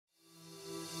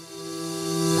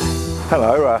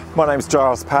Hello, my name's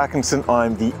Giles Parkinson.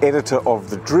 I'm the editor of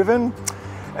The Driven,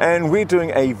 and we're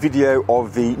doing a video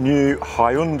of the new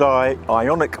Hyundai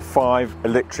Ioniq 5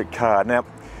 electric car. Now,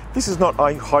 this is not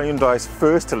Hyundai's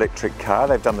first electric car.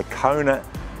 They've done the Kona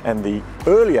and the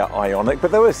earlier Ioniq, but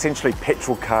they were essentially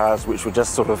petrol cars which were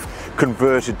just sort of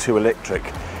converted to electric.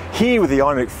 Here with the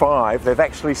Ioniq 5, they've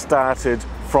actually started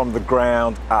from the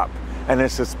ground up, and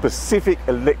it's a specific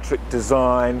electric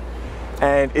design,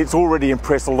 and it's already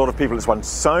impressed a lot of people. It's won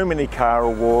so many car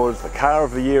awards, the Car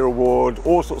of the Year award,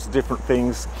 all sorts of different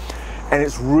things, and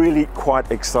it's really quite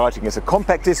exciting. It's a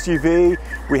compact SUV.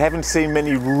 We haven't seen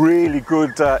many really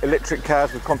good electric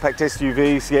cars with compact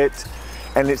SUVs yet,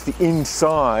 and it's the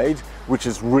inside which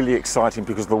is really exciting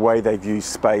because of the way they've used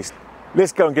space.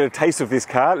 Let's go and get a taste of this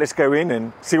car. Let's go in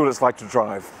and see what it's like to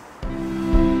drive.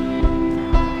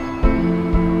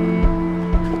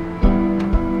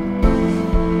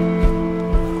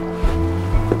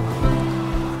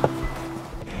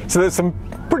 So there's some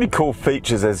pretty cool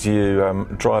features as you're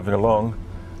driving along.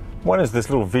 One is this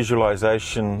little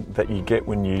visualization that you get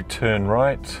when you turn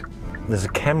right. There's a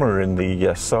camera in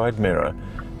the side mirror,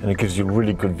 and it gives you a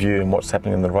really good view on what's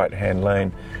happening in the right-hand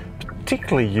lane.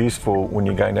 Particularly useful when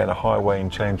you're going down a highway and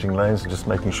changing lanes and just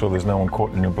making sure there's no one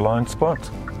caught in your blind spot.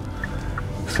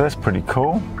 So that's pretty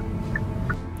cool.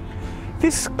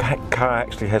 This car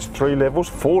actually has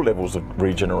four levels of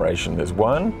regeneration. There's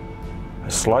one, a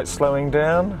slight slowing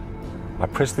down. I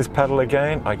press this pedal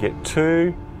again, I get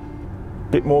two,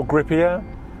 bit more grippier.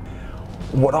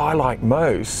 What I like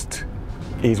most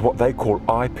is what they call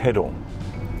I-pedal,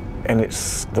 and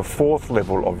it's the fourth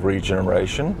level of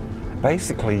regeneration.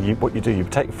 Basically, what you do, you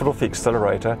take your foot off the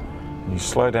accelerator, and you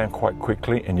slow down quite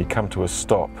quickly, and you come to a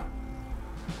stop.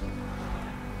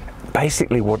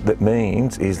 Basically, what that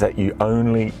means is that you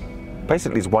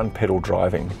basically it's one pedal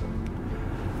driving.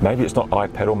 Maybe it's not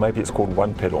I-pedal, maybe it's called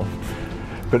one pedal.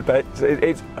 But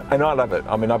and I love it.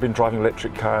 I mean, I've been driving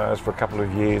electric cars for a couple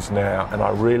of years now, and I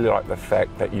really like the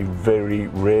fact that you very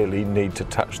rarely need to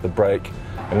touch the brake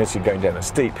unless you're going down a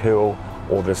steep hill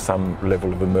or there's some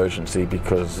level of emergency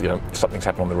because, you know, something's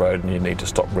happened on the road and you need to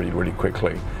stop really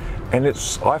quickly. And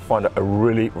I find it a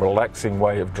really relaxing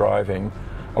way of driving,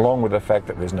 along with the fact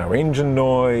that there's no engine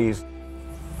noise.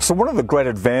 So one of the great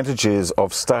advantages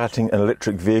of starting an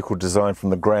electric vehicle design from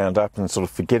the ground up and sort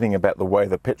of forgetting about the way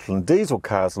the petrol and diesel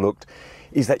cars looked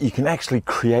is that you can actually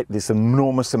create this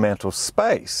enormous amount of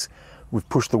space. We've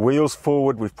pushed the wheels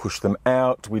forward, we've pushed them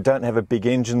out, we don't have a big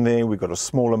engine there, we've got a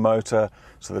smaller motor,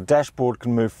 so the dashboard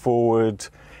can move forward,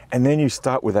 and then you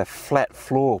start with a flat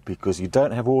floor because you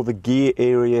don't have all the gear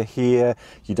area here,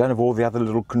 you don't have all the other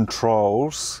little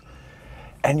controls.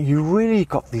 And you really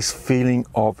got this feeling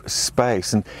of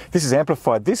space, and this is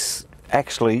amplified. This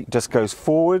actually just goes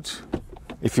forward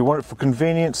if you want it for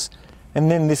convenience, and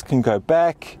then this can go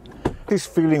back. This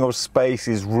feeling of space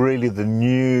is really the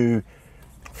new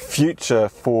future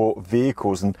for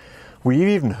vehicles, and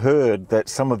we even heard that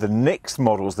some of the next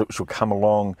models that will come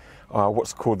along,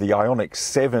 what's called the Ioniq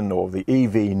 7 or the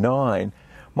EV9,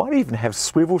 might even have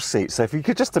swivel seats. So if you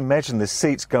could just imagine the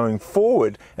seats going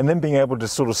forward and then being able to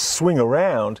sort of swing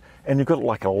around, and you've got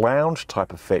like a lounge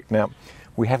type effect. Now,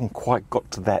 we haven't quite got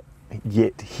to that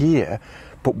yet here,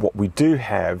 but what we do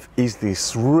have is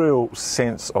this real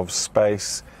sense of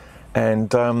space, and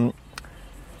that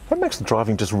makes the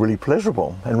driving just really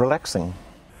pleasurable and relaxing.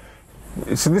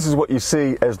 So this is what you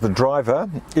see as the driver.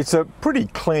 It's a pretty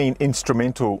clean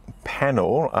instrumental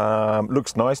panel.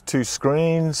 Looks nice, 2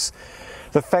 screens.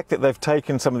 The fact that they've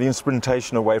taken some of the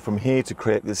instrumentation away from here to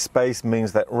create this space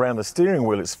means that around the steering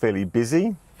wheel it's fairly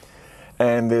busy,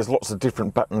 and there's lots of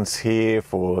different buttons here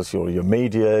for your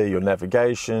media, your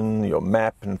navigation, your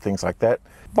map and things like that.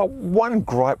 But one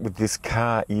gripe with this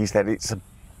car is that it's a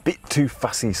bit too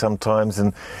fussy sometimes,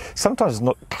 and sometimes it's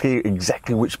not clear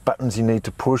exactly which buttons you need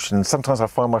to push, and sometimes I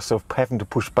find myself having to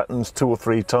push buttons 2 or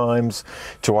 3 times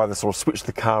to either sort of switch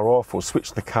the car off or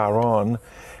switch the car on.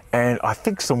 And I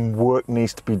think some work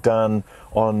needs to be done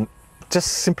on just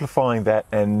simplifying that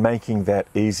and making that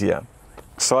easier.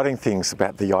 Exciting things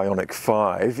about the Ioniq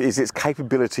 5 is its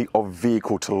capability of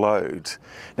vehicle to load.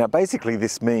 Now basically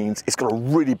this means it's got a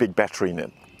really big battery in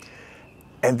it.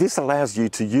 And this allows you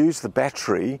to use the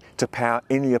battery to power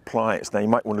any appliance. Now you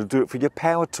might want to do it for your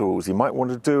power tools, you might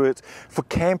want to do it for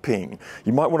camping,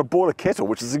 you might want to boil a kettle,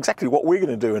 which is exactly what we're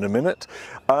going to do in a minute,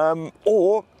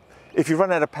 or if you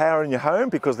run out of power in your home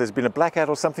because there's been a blackout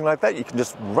or something like that, you can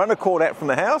just run a cord out from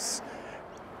the house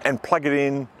and plug it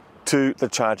in to the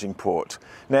charging port.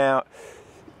 Now,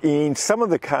 in some of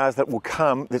the cars that will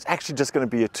come, there's actually just going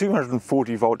to be a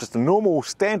 240 volt, just a normal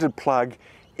standard plug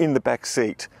in the back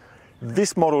seat.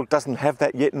 This model doesn't have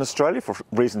that yet in Australia for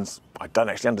reasons I don't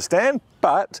actually understand,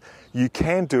 but you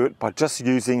can do it by just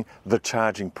using the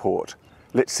charging port.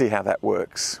 Let's see how that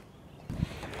works.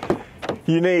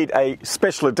 You need a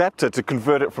special adapter to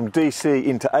convert it from DC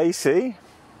into AC,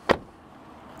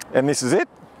 and this is it.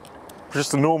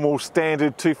 Just a normal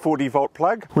standard 240 volt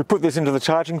plug. We put this into the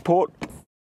charging port.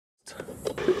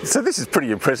 So this is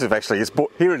pretty impressive actually.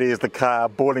 Here it is, the car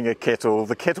boiling a kettle.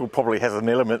 The kettle probably has an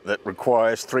element that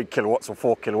requires 3 kilowatts or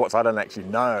 4 kilowatts, I don't actually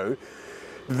know.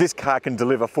 This car can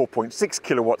deliver 4.6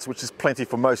 kilowatts, which is plenty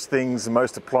for most things,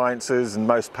 most appliances and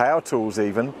most power tools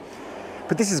even.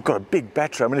 But this has got a big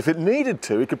battery. I mean, if it needed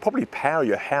to, it could probably power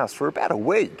your house for about a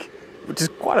week, which is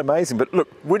quite amazing. But look,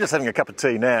 we're just having a cup of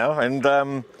tea now,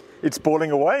 and it's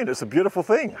boiling away, and it's a beautiful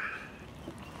thing.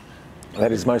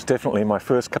 That is most definitely my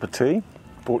first cup of tea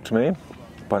brought to me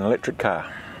by an electric car.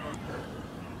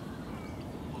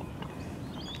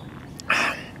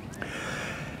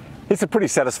 It's a pretty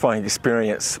satisfying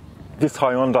experience. This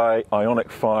Hyundai Ioniq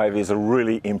 5 is a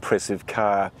really impressive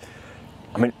car.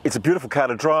 I mean, it's a beautiful car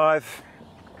to drive.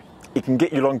 It can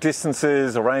get you long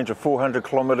distances, a range of 400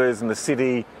 kilometres in the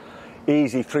city,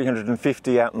 easy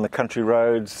 350 out on the country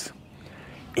roads.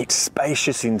 It's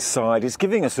spacious inside. It's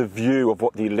giving us a view of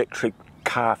what the electric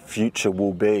car future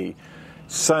will be.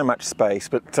 So much space,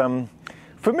 but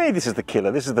for me this is the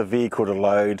killer. This is the vehicle to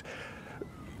load.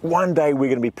 One day we're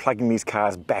going to be plugging these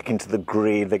cars back into the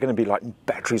grid. They're going to be like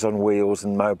batteries on wheels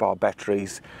and mobile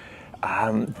batteries.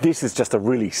 This is just a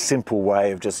really simple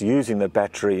way of just using the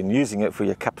battery and using it for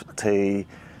your cup of tea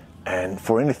and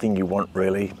for anything you want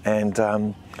really.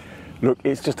 And look,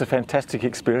 it's just a fantastic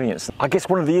experience. I guess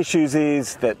one of the issues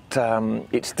is that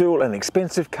it's still an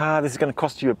expensive car. This is going to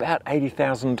cost you about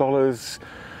 $80,000.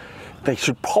 They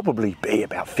should probably be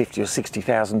about $50,000 or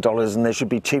 $60,000, and there should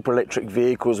be cheaper electric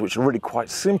vehicles which are really quite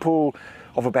simple,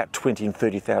 of about $20,000 and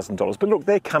 $30,000. But look,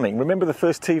 they're coming. Remember the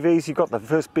first TVs? You got the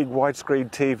first big widescreen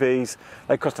TVs.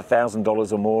 They cost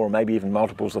 $1,000 or more, or maybe even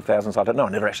multiples of thousands. I don't know. I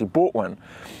never actually bought one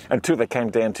until they came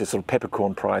down to sort of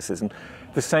peppercorn prices. And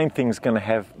the same thing's going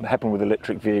to happen with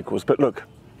electric vehicles. But look,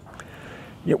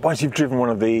 once you've driven one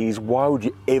of these, why would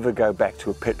you ever go back to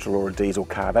a petrol or a diesel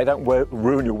car? They don't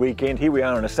ruin your weekend. Here we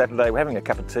are on a Saturday, we're having a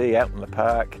cup of tea out in the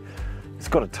park. It's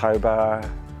got a tow bar.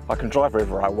 I can drive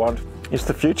wherever I want. It's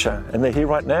the future, and they're here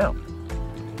right now.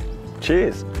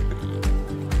 Cheers.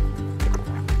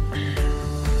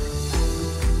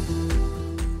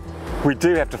 We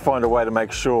do have to find a way to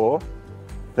make sure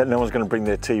that no one's going to bring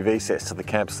their TV sets to the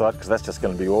campsite, because that's just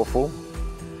going to be awful.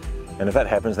 And if that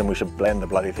happens, then we should blend the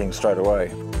bloody thing straight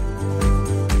away.